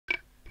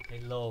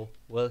Hello,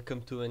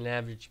 welcome to an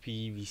average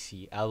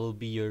PEVC. I will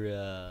be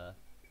your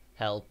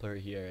helper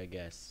here, I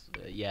guess.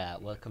 Yeah,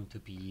 welcome to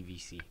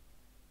PEVC.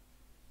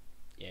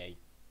 Yay.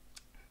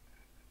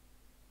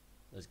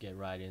 Let's get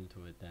right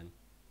into it then.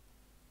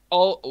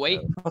 Oh,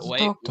 wait, What's the wait,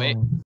 talk to wait.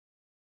 him?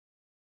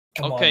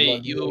 Come on, Okay,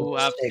 blood. you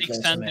have Stay close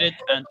to me.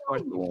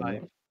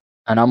 645.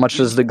 And how much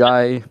You is the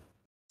guy?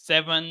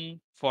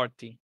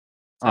 740.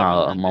 I'm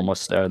 700.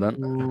 almost there then.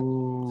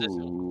 This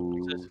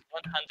is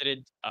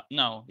 100.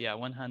 No, yeah,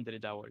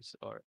 100 hours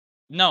or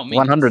no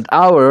 100 minutes.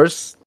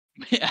 hours?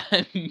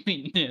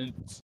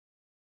 Minutes.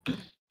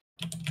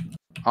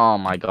 Oh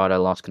my god, I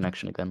lost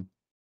connection again.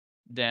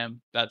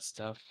 Damn, that's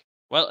tough.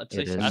 Well, at It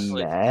least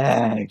is.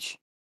 athletes.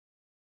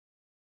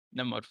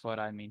 Number 4,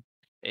 I mean.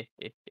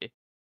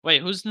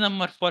 Wait, who's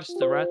number 4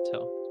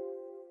 Sterato?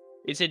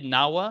 Is it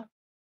Nawa?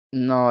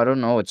 No, I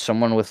don't know. It's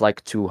someone with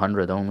like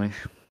 200 only.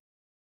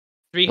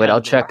 300. Wait,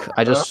 I'll check.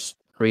 I just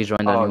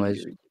rejoined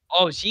anyways.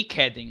 Oh, she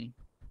kidding.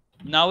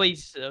 Now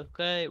he's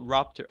okay.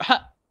 Raptor.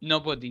 Ha!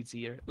 Nobody's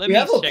here. Let We me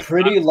have a check.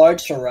 pretty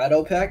large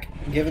Serato pack,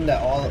 given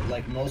that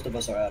most of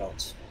us are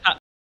adults.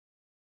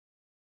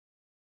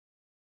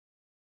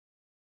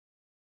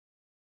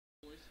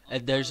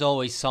 There's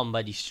always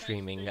somebody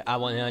streaming.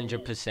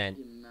 100%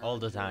 all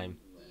the time.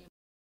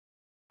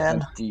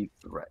 And Deep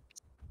threat.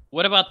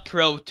 What about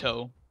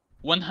Proto?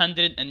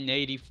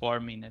 184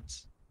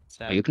 minutes.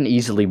 So, you can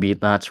easily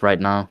beat that right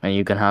now, and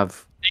you can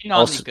have.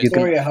 Also, Deinonychus. you can.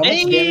 Victoria, how much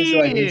damage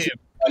do I do to you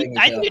fighting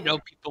I each other? didn't know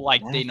people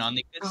like Let's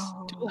Deinonychus.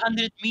 go.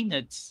 200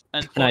 minutes.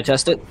 And Can I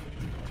test it?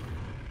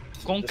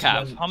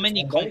 Concav. How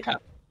many Just one bite? Concav?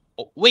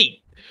 Oh,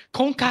 wait.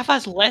 Concav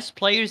has less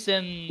players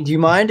than. Do you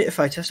mind if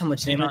I test how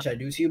much Hang damage I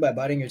do to you by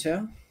biting your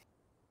tail?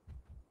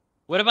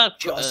 What about.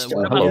 Just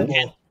What a about.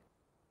 little.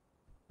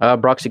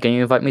 Broxy, can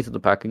you invite me to the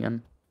pack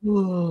again?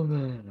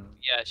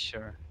 Yeah,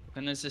 sure.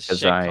 Can I just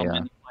 'Cause check I, how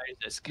many players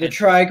this The can.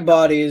 trike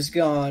body is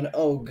gone.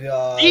 Oh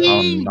god.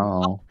 Oh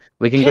no.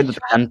 We can go to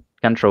the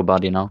Kentro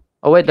body now.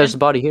 Oh wait, there's a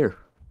body here.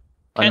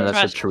 Oh no, Kentro that's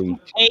a has tree.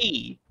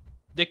 2K.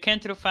 The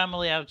Kentro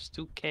family has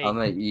 2K. I'm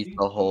gonna eat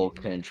the whole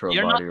Kentro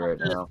You're body not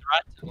right on the now.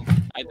 Strato.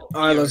 I don't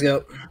Alright, care. let's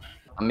go.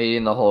 I'm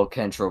eating the whole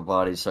Kentro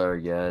body.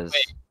 Sorry, guys.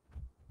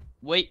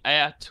 Wait, I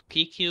have to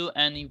kick you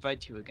and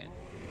invite you again.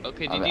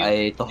 Okay, I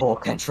ate the whole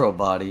Kentro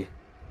body.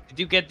 did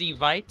you get the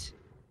invite?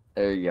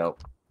 There you go.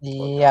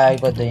 Yeah, I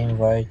got the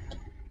invite.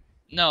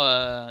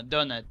 No,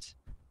 donut.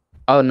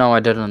 Oh no, I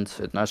didn't.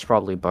 That's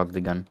probably bugged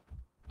again.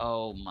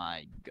 Oh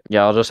my god.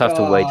 Yeah, I'll just have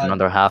to wait God.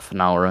 another half an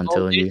hour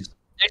until he.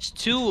 There's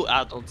 2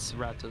 adult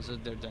Stratos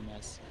other than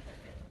us.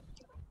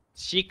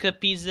 Chica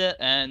Pizza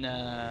and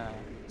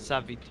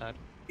Savitar.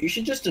 You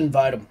should just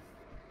invite him.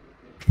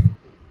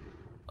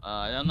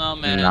 I don't know,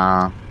 man.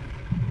 Nah.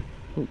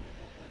 Ooh,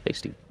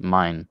 tasty.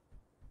 Mine.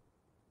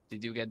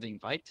 Did you get the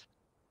invite?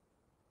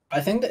 I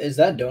think is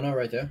that donut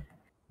right there?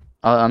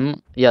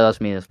 Yeah, that's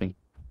me. That's me.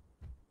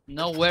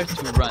 Nowhere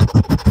to run.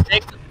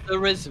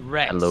 Stegosaurus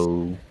Rex.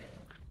 Hello.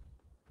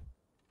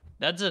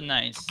 That's a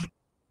nice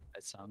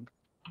song.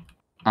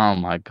 Oh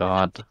my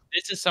god.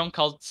 This is a song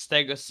called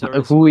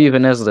Stegosaurus. Who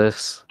even is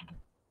this?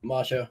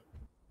 Macho.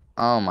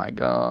 Oh my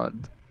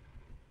god.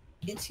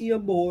 It's your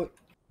boy.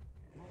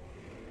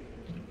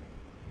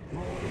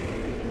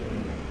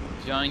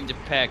 Join the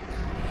pack.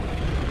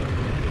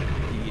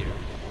 Here,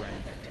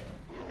 friend.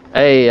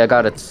 Hey, I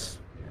got it.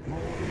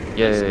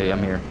 Yay,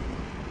 I'm here.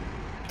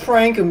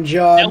 Prank him, Now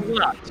John.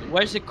 what?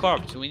 Where's the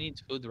corpse? We need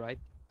food, right?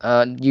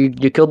 You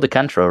killed the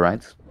Kentro,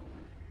 right?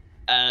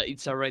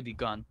 It's already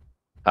gone.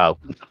 Oh.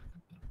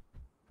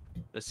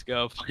 Let's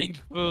go find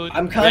food.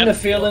 I'm kind of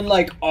feeling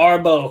like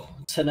Arbo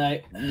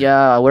tonight.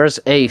 Yeah, where's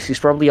Ace? He's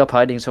probably up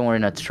hiding somewhere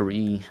in a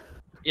tree.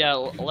 Yeah,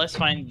 let's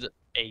find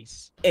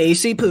Ace.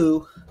 AC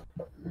Poo.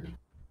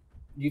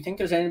 Do you think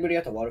there's anybody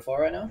at the waterfall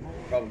right now?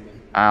 Probably.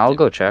 I'll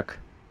go check.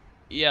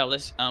 Yeah,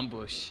 let's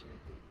ambush.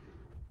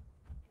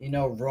 You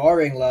know,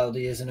 roaring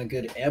loudly isn't a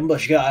good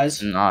ambush,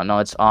 guys. No,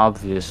 it's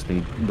obviously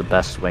the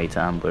best way to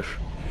ambush.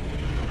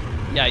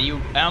 Yeah,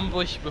 you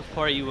ambush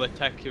before you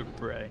attack your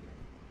prey.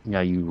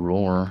 Yeah, you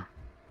roar.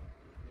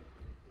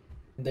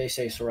 They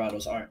say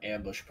Seratos aren't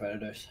ambush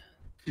predators.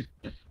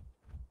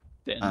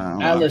 Then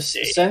Alice,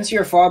 since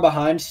you're far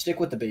behind, stick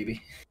with the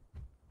baby.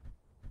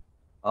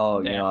 Oh,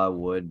 you Damn. know I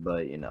would,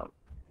 but you know.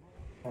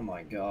 Oh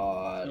my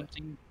god.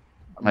 something.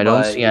 I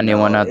don't But, see you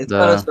anyone know, at it's the-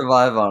 gonna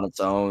survive on its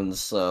own.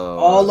 So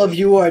All of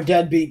you are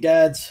deadbeat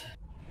dads.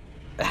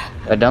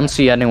 I don't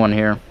see anyone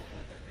here.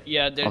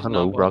 Yeah, Oh, there's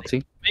hello, nobody.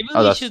 Broxy. Maybe Oh,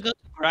 we that's- should go to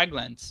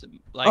Craglands.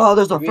 Like, Oh,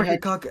 there's a We freaking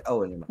had- cock. Oh,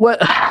 wait a minute.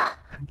 What?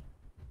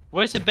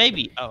 where's the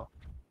baby? Oh,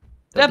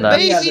 The the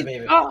baby. Yeah, baby's the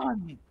baby.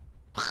 gone.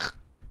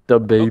 The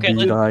baby Okay,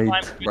 let's died.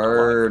 climb through the wall.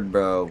 Bird,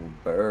 bro.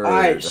 Bird.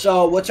 Alright,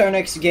 so what's our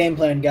next game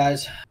plan,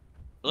 guys?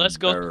 Let's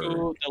go Bird.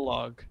 through the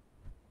log.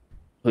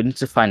 We need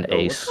to find Bro,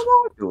 Ace. what's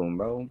wrong with you,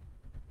 bro?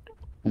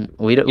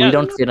 We Yeah,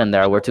 don't fit in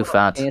there. We're too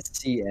fat. Can't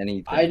see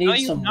anything. I No, need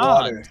you're some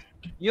not. water.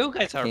 You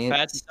guys are Can't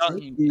fat, not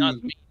see. me. Though.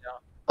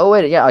 Oh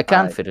wait, yeah, I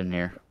can I- fit in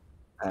here.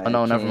 I Oh,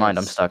 no, never mind,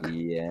 I'm can't stuck.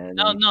 see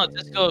No, just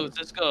anything. go,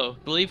 just go.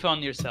 Believe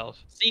on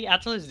yourself. See,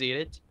 Atlas did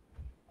it.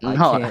 I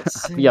No, can't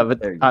see. yeah, but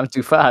There you go. I'm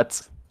too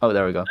fat. Oh,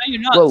 there we go. No,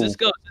 you're not. Whoa. Just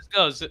go.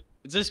 Just go.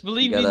 Just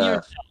believe in gotta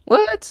yourself.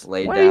 What?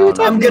 lay Why are you down.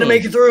 attacking I'm gonna me?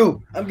 make it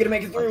through. I'm gonna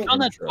make it through.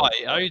 Donut Intro. boy,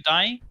 are you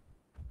dying?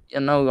 You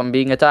know, I'm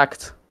being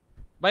attacked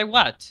By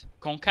what?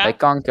 by Concat?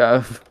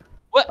 Concave.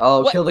 What?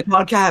 Oh, what? kill the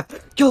concap!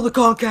 Kill the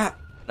concap!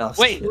 No, I'm just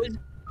Wait, kidding.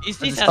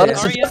 is I'm this just Oh, kidding. that's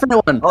a Astoria?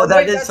 different one. Oh, that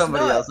Wait, is that's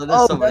somebody not- else. That is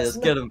oh, somebody that's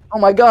else. Get not- him. Oh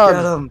my Get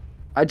god. him.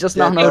 I just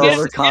Get now Get noticed.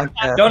 over him, get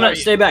him, concap. Donut,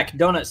 stay back.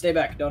 Donut, stay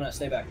back. Donut,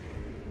 stay back.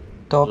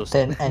 Top Just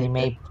 10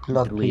 anime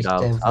plot delete twist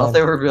out. I don't ever.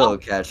 think we're gonna be able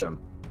to catch him.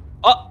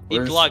 Oh, he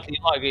Where's- logged.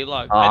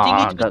 I Ah,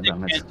 think it was the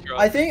goddammit. intro.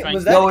 I think Trying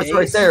was to- that No, it's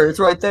right Ace? there. It's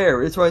right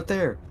there. It's right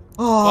there.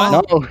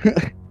 Oh, No.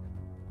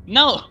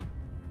 No.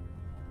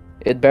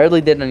 It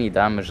barely did any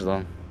damage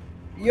though.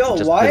 Yo,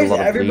 Just why did a is lot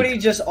of everybody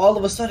bleed. just all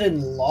of a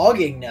sudden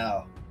logging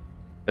now?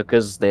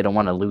 Because they don't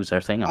want to lose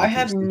their thing. I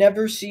have obviously.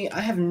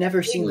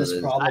 never seen this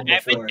problem I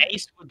before. bet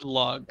Ace would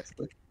log.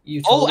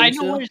 You Oh, told I him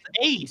know to? where's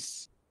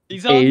Ace.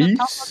 He's on the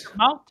top Ace? of the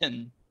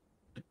mountain.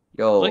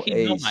 Yo,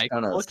 Looking no Ace, mic,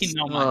 kind of looking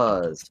no mic.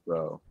 sus,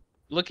 bro.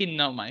 Looking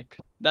no mic.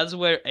 That's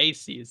where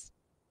Ace is.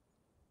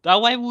 That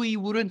why we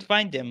wouldn't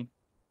find him.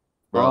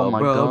 Oh my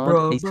god,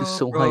 bro, Ace is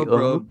so bro, high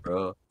bro, up.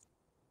 bro.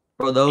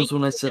 Bro, that was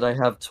when I said I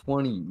have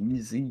 20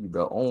 easy,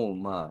 bro. Oh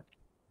my.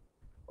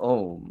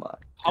 Oh my.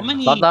 How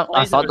many? I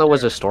plays thought are that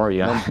was there?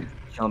 Astoria.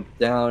 Jump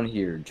down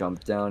here.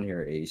 Jump down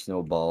here, Ace.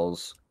 No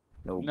balls.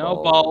 No, No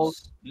balls.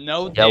 balls.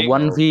 No Yeah, dick.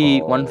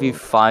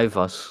 1v5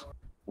 us.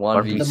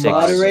 1v6. The Six.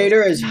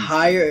 moderator is Easy.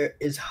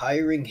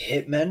 hiring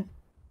hitmen.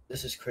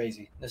 This is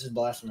crazy. This is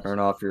blasphemous. Turn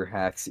off your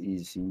hacks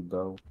easy,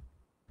 bro.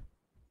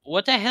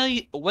 What the hell?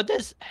 What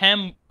does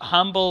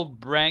humble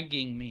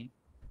bragging mean?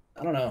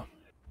 I don't know.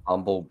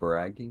 Humble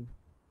bragging.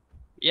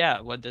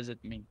 Yeah, what does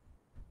it mean?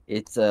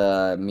 It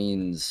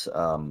means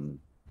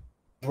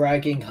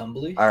Bragging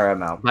humbly. Alright,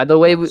 I'm out. By the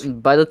way,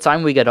 by the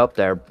time we get up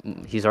there,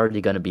 he's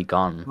already gonna be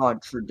gone.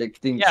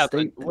 Contradicting Yeah, but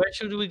statement. where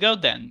should we go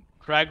then?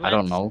 Craglands? I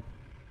don't know.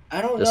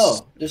 I don't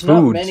Just know. There's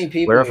not Food. many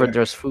people Wherever here.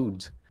 there's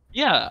food.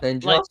 Yeah, Then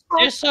like just-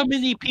 there's so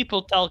many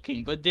people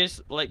talking, but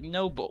there's like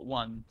no but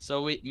one.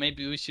 So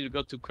maybe we should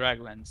go to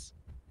Craglands.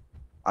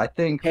 I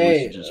think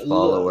Hey, we should just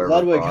follow where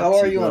Ludwig, how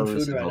are Broxy you on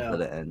goes food and right hope now?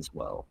 that it ends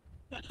well.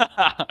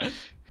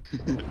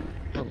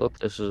 Oh, look,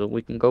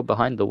 we can go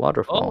behind the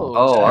waterfall.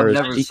 Oh, Oh, I've There is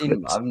never seen.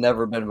 secrets. I've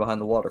never been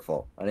behind the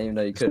waterfall. I didn't even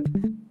know you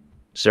could.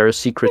 Is there a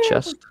secret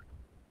chest?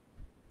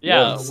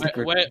 yeah, the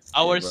secret where is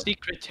our there, bro.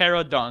 secret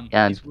pterodon.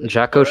 Yeah, is waiting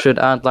Jacko for us. should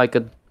add like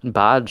a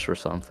badge or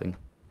something.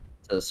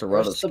 It's a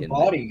Where's Serrato the skin.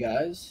 body,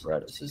 guys?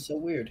 Right. This is so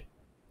weird.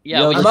 Yeah,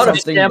 Yo, we I'm there's out of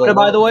should- something stamina,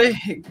 by the below.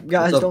 way.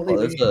 Guys, don't leave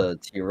There's me. a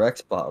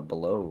T-Rex bot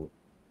below.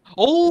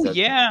 Oh Is that-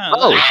 yeah.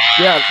 Oh,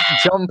 yeah,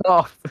 jump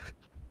off.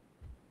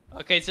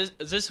 Okay, so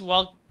this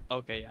wall.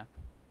 Okay, yeah.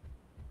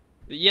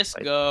 Yes,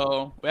 Wait.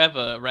 go. We have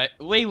a right.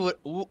 We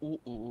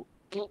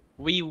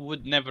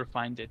would never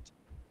find it.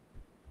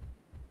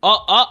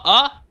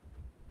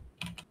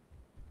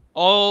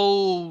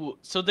 Oh,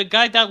 so the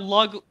guy that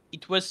logged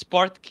it was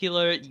Spart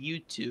Killer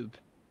YouTube.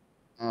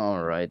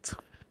 All right.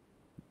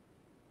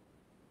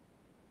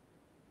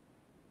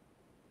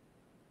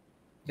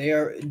 They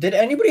are. Did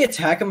anybody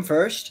attack him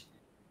first?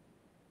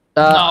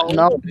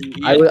 No,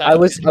 he I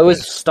attacked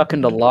was stuck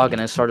in the log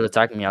and it started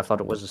attacking me. I thought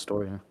it was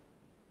Astoria.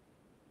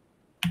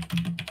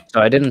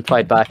 So I didn't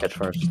fight back at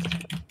first.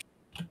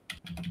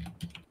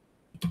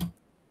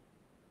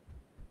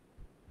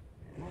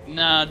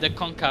 Nah, the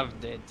Concav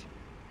did.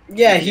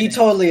 Yeah, he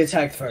totally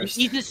attacked first.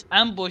 He just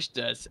ambushed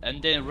us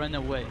and then ran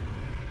away.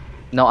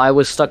 No, I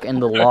was stuck in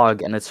the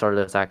log and it started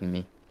attacking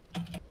me.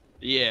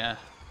 Yeah.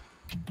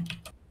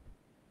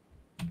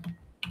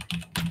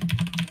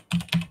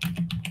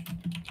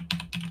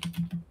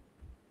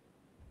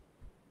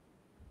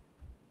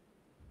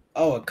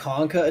 Oh, a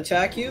Conca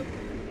attack you?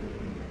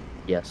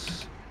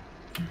 Yes.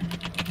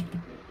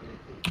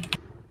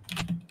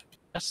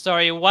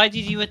 Sorry, why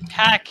did you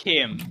attack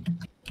him?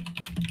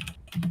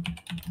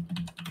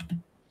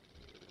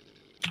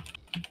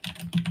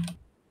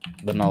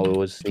 But no, it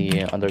was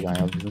the other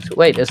guy.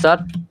 Wait, is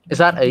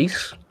that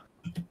Ace?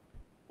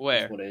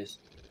 Where? What is?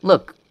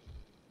 Look,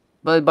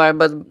 but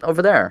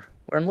over there,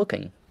 where I'm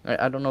looking.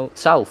 I don't know,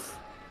 south,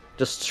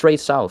 just straight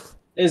south.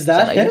 Is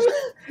that that him?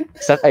 Ace?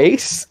 Is that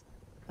Ace?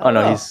 I Oh don't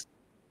no, know.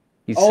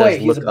 he Oh says wait,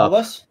 he's look above up,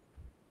 us.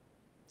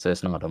 so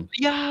it's not him.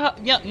 Yeah,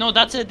 no,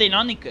 that's a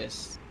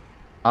Deinonychus.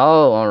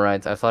 Oh, all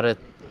right. I thought it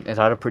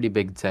had a pretty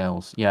big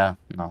tails. Yeah,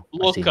 no. I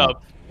Look see now.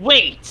 up.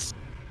 Wait!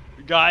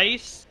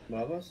 Guys?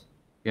 Above us.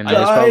 You Guys.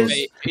 know, Probably-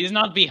 Wait, he's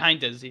not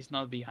behind us. He's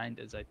not behind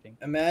us, I think.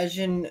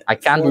 Imagine. I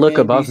can't 4 look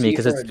man above VC me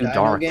 'cause for it's a too dino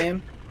dark.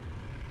 Game.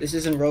 This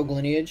isn't Rogue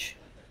Lineage.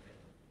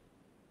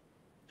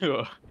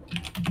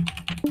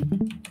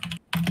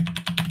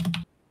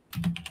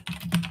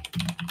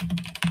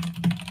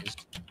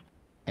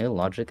 any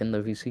logic in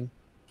the VC?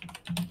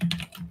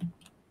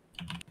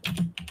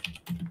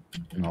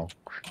 No.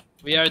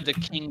 We are the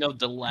king of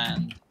the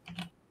land.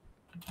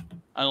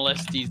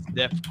 Unless these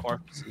deaf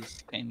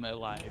corpses came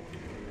alive.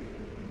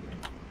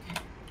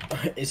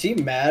 Is he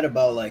mad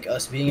about like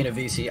us being in a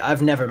VC?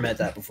 I've never met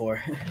that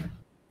before.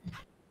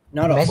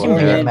 Not a Imagine Well,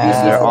 being four-man mad.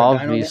 VC they're for a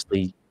dino.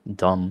 obviously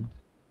dumb.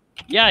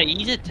 Yeah,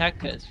 he's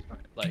attack us.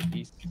 Like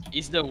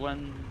he's the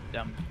one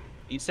dumb.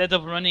 Instead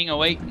of running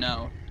away,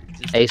 no.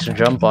 Just Ace, attack.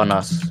 jump on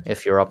us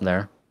if you're up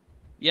there.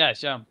 Yeah,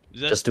 jump.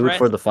 Just do it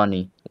for the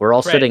funny. We're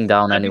all sitting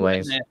down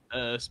anyways.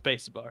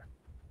 Space bar.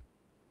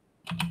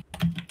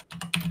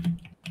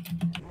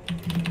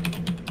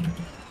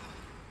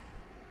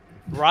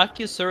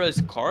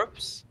 Brachiosaurus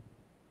corpse?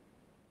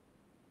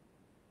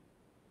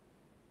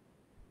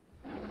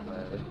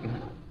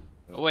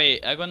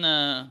 Wait, I'm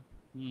gonna.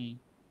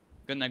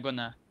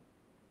 Gonna.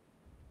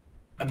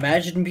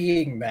 Imagine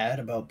being mad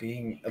about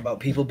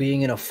people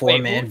being in a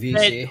four-man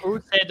VC.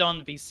 Who said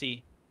on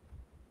VC?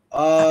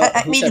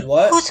 I Who mean, said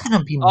what? who's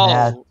gonna be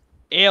mad? Oh,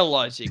 Air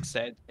Logic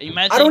said.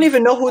 Imagine I don't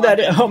even know who that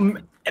is.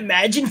 four-man-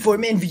 Imagine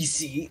four-man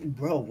VC,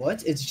 bro.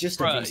 What? It's just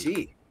a Bruh.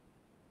 VC.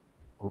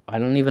 I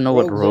don't even know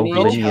what Rogue rogue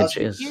lineage lineage house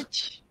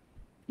is.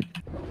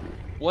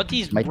 What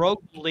is My-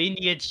 Rogue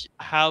Lineage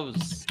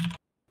House?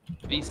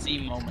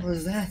 VC What moment.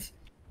 was that?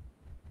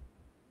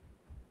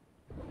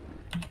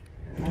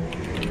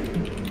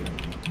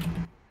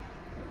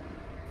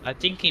 I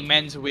think he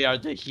meant we are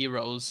the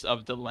heroes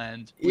of the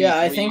land. Yeah,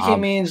 I think he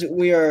means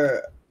we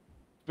are.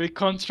 We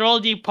control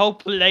the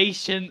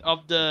population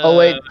of the. Oh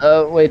wait,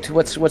 wait.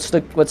 What's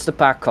the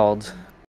pack called?